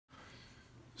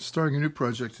Starting a new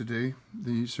project today.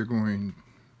 These are going,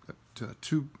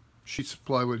 two sheets of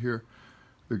plywood here.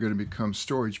 They're going to become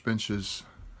storage benches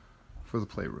for the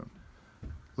playroom.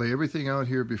 Lay everything out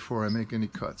here before I make any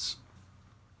cuts.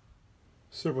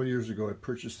 Several years ago I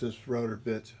purchased this router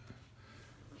bit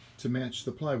to match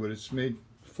the plywood. It's made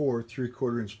for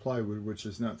 3/4 inch plywood, which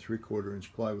is not 3/4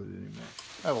 inch plywood anymore.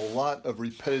 I have a lot of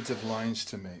repetitive lines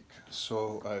to make,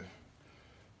 so I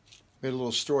made a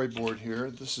little storyboard here.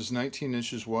 This is 19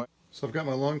 inches wide. So I've got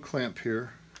my long clamp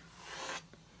here.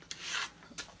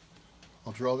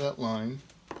 I'll draw that line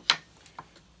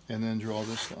and then draw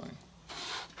this line.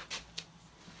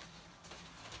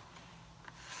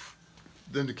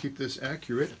 Then to keep this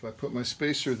accurate, if I put my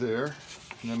spacer there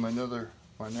and then my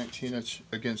 19 inch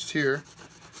against here,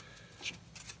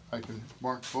 I can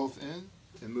mark both in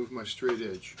and move my straight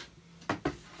edge.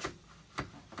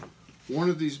 One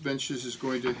of these benches is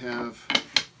going to have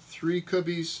 3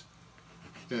 cubbies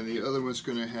and the other one's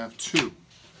going to have 2.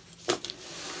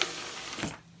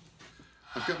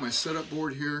 I've got my setup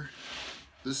board here.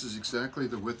 This is exactly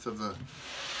the width of the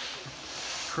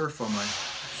kerf on my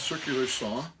circular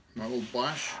saw, my old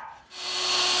Bosch.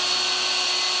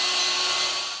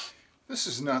 This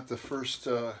is not the first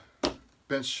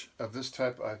bench of this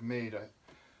type I've made. I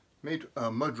made a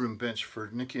mudroom bench for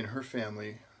Nikki and her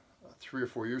family 3 or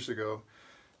 4 years ago,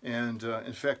 and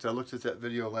in fact I looked at that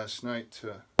video last night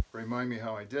to remind me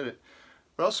how I did it.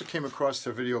 But I also came across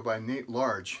a video by Nate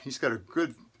Large. He's got a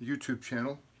good YouTube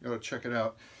channel, you ought to check it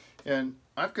out. And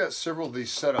I've got several of these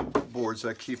setup boards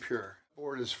I keep here. The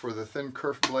board is for the thin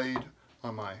kerf blade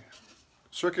on my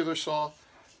circular saw.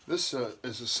 This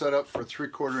is a setup for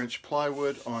 3/4 inch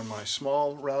plywood on my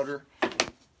small router.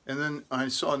 And then I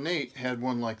saw Nate had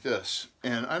one like this,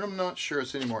 and I'm not sure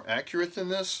it's any more accurate than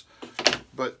this,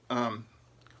 but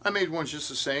I made one just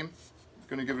the same. I'm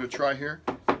going to give it a try here.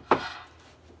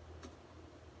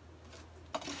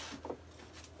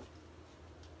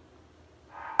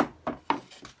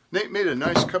 Nate made a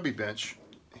nice cubby bench.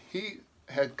 He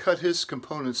had cut his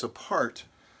components apart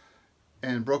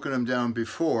and broken them down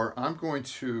before. I'm going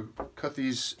to cut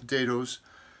these dados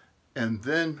and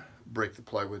then break the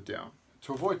plywood down.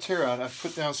 To avoid tear out, I've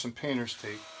put down some painter's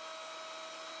tape.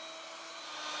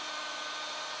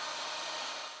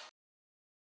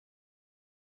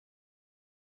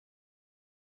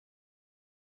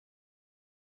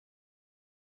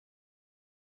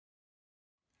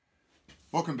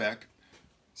 Welcome back.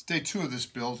 It's day 2 of this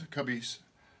build, cubbies.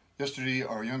 Yesterday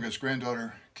our youngest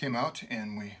granddaughter came out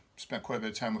and we spent quite a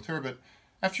bit of time with her, but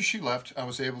after she left I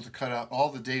was able to cut out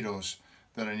all the dados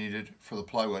that I needed for the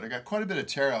plywood. I got quite a bit of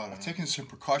tear out. I've taken some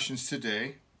precautions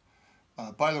today.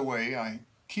 By the way, I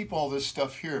keep all this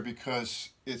stuff here because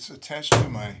it's attached to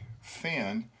my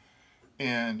fan,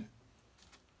 and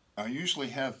I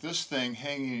usually have this thing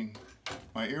hanging,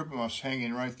 my earmuffs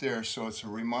hanging right there, so it's a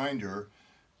reminder,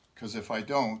 because if I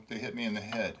don't, they hit me in the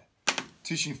head.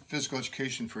 Teaching physical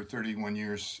education for 31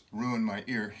 years ruined my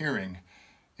hearing,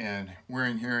 and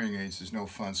wearing hearing aids is no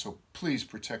fun, so please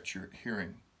protect your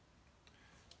hearing.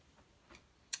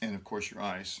 And of course your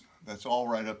eyes. That's all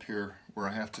right up here where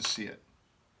I have to see it.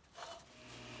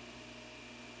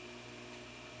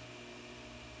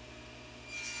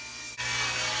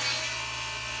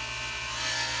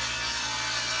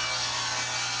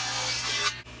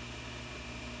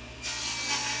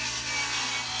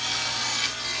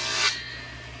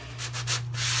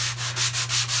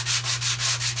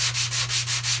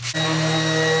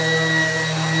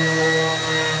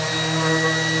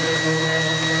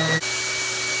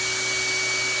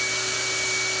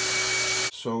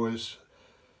 So as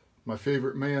my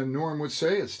favorite man Norm would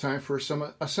say, it's time for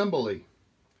some assembly.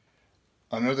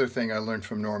 Another thing I learned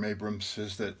from Norm Abrams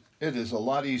is that it is a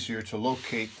lot easier to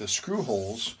locate the screw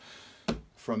holes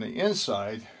from the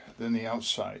inside than the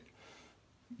outside.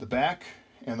 The back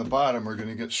and the bottom are going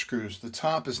to get screws. The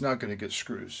top is not going to get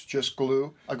screws, just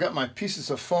glue. I've got my pieces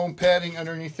of foam padding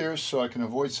underneath there so I can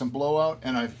avoid some blowout,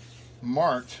 and I've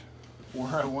marked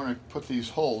where I want to put these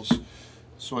holes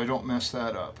so I don't mess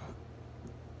that up.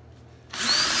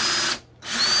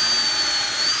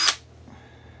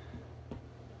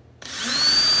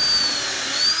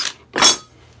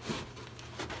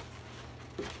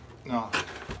 Now,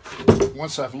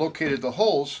 once I've located the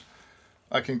holes,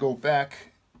 I can go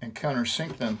back and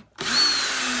countersink them.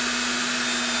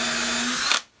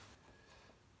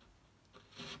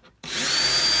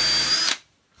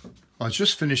 I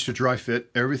just finished a dry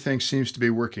fit. Everything seems to be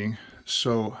working,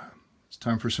 so it's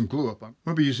time for some glue up. I'm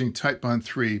going to be using Titebond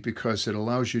 3 because it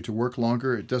allows you to work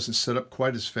longer. It doesn't set up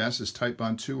quite as fast as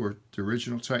Titebond 2 or the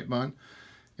original Titebond.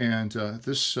 And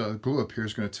this glue up here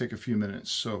is going to take a few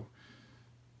minutes. So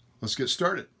Let's get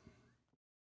started.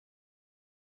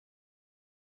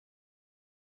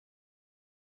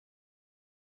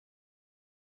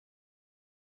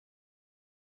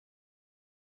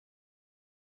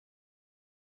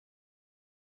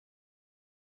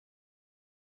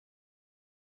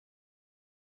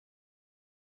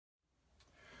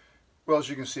 Well, as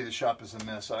you can see, the shop is a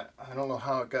mess. I don't know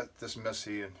how it got this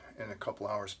messy in a couple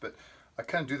hours, but I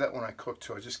kind of do that when I cook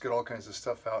too. I just get all kinds of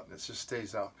stuff out and it just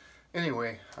stays out.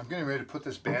 Anyway, I'm getting ready to put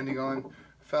this banding on.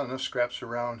 I found enough scraps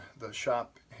around the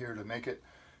shop here to make it.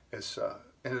 It's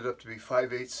ended up to be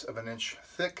 5/8 of an inch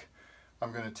thick.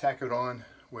 I'm going to tack it on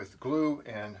with glue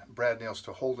and brad nails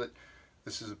to hold it.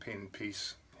 This is a painted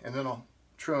piece. And then I'll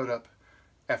trim it up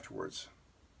afterwards.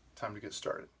 Time to get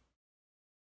started.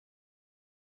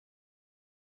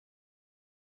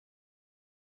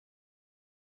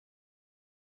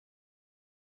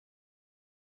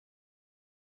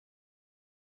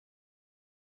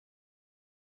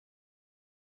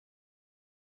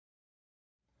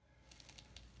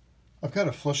 I've got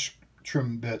a flush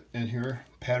trim bit in here,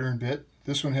 pattern bit.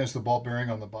 This one has the ball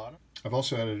bearing on the bottom. I've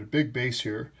also added a big base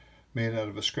here made out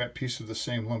of a scrap piece of the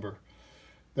same lumber.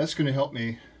 That's going to help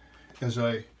me as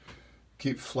I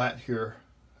keep flat here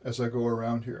as I go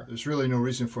around here. There's really no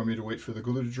reason for me to wait for the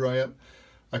glue to dry up.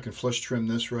 I can flush trim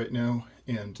this right now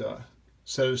and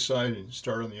set it aside and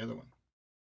start on the other one.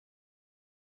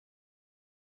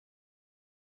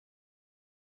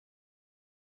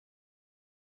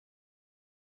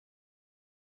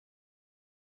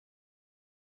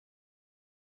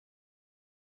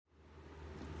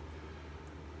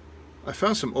 I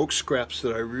found some oak scraps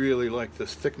that I really like the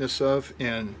thickness of,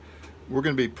 and we're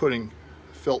going to be putting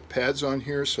felt pads on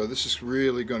here, so this is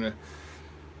really going to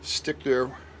stick there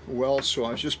well. So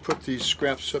I just put these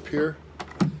scraps up here.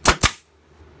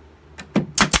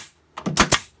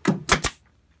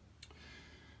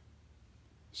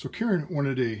 So Karen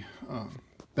wanted a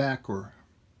back or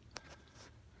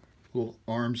little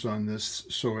arms on this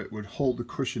so it would hold the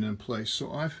cushion in place.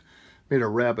 So I've made a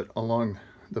rabbet along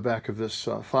the back of this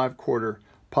 5/4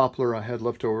 poplar I had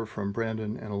left over from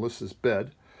Brandon and Alyssa's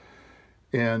bed,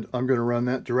 and I'm going to run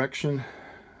that direction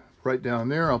right down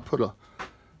there. I'll put a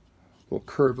little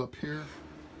curve up here.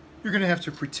 You're going to have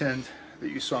to pretend that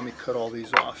you saw me cut all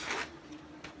these off,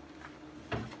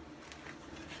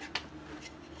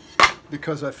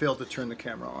 because I failed to turn the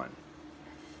camera on.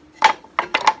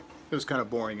 It was kind of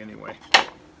boring anyway.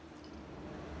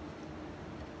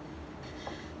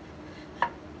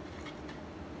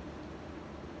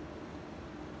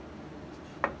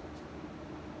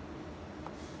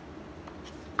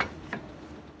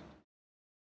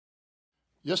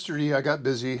 Yesterday I got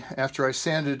busy. After I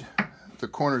sanded the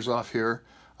corners off here,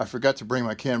 I forgot to bring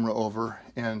my camera over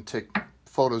and take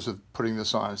photos of putting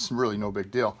this on. It's really no big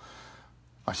deal.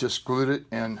 I just glued it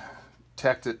and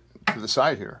tacked it to the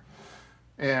side here.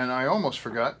 And I almost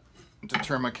forgot to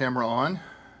turn my camera on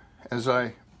as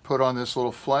I put on this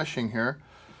little flashing here.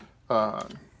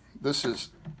 This is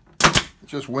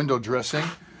just window dressing.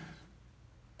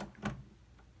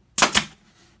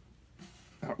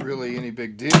 Not really any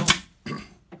big deal.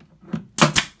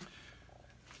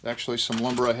 Actually some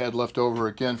lumber I had left over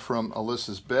again from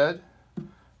Alyssa's bed.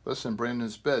 Alyssa and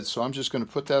Brandon's bed. So I'm just going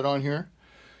to put that on here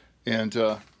and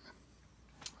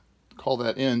call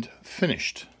that end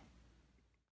finished.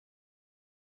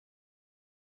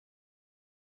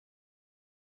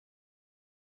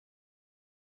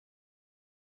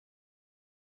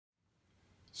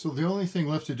 So the only thing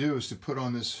left to do is to put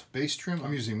on this base trim.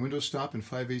 I'm using window stop and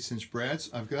 5/8 inch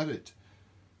brads. I've got it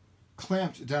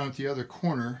clamped down at the other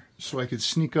corner so I could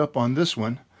sneak up on this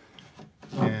one,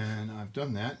 and I've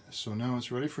done that. So now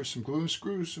it's ready for some glue and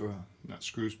screws, or not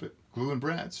screws, but glue and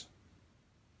brads.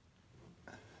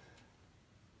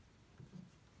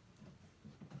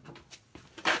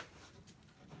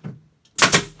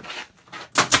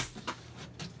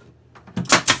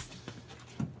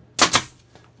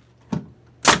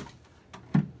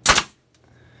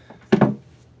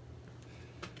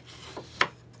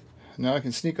 Now I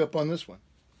can sneak up on this one.